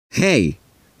Hey,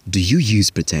 do you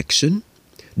use protection?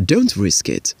 Don't risk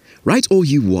it. Write all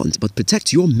you want, but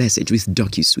protect your message with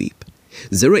DocuSweep.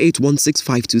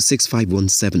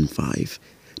 0816526515.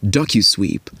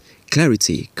 DocuSweep.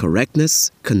 Clarity,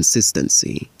 correctness,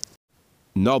 consistency.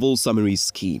 Novel Summary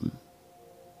Scheme.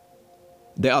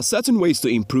 There are certain ways to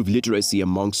improve literacy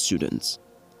among students.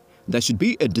 There should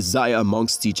be a desire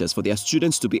amongst teachers for their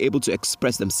students to be able to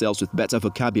express themselves with better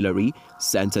vocabulary,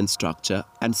 sentence structure,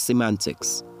 and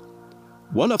semantics.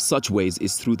 One of such ways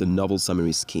is through the Novel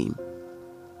Summary Scheme.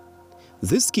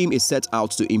 This scheme is set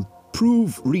out to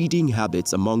improve reading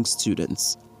habits among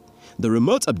students. The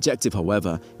remote objective,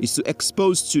 however, is to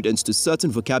expose students to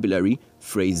certain vocabulary,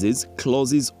 phrases,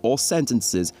 clauses, or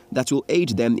sentences that will aid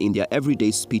them in their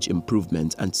everyday speech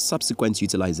improvement and subsequent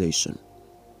utilization.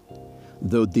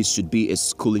 Though this should be a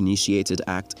school-initiated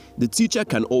act, the teacher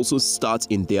can also start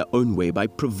in their own way by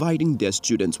providing their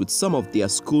students with some of their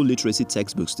school literacy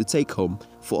textbooks to take home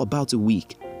for about a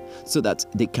week, so that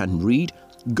they can read,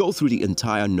 go through the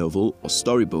entire novel or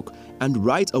storybook, and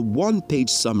write a one-page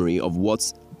summary of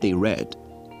what they read.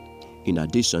 In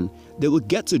addition, they will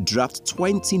get to draft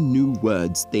 20 new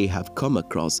words they have come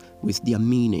across with their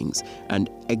meanings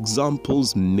and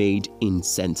examples made in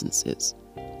sentences.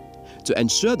 To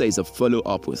ensure there is a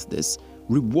follow-up with this,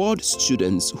 reward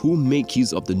students who make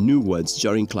use of the new words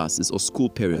during classes or school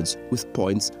periods with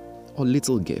points or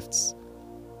little gifts.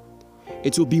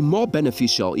 It will be more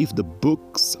beneficial if the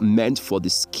books meant for the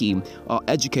scheme are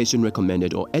education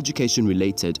recommended or education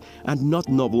related and not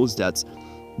novels that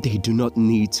they do not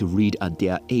need to read at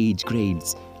their age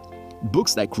grades.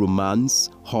 Books like romance,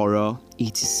 horror,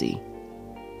 etc.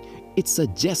 It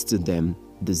suggests to them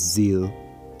the zeal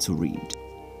to read.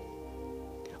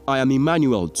 I am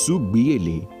Emmanuel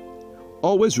Tsubiele.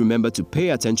 Always remember to pay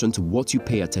attention to what you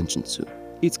pay attention to.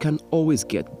 It can always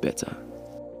get better.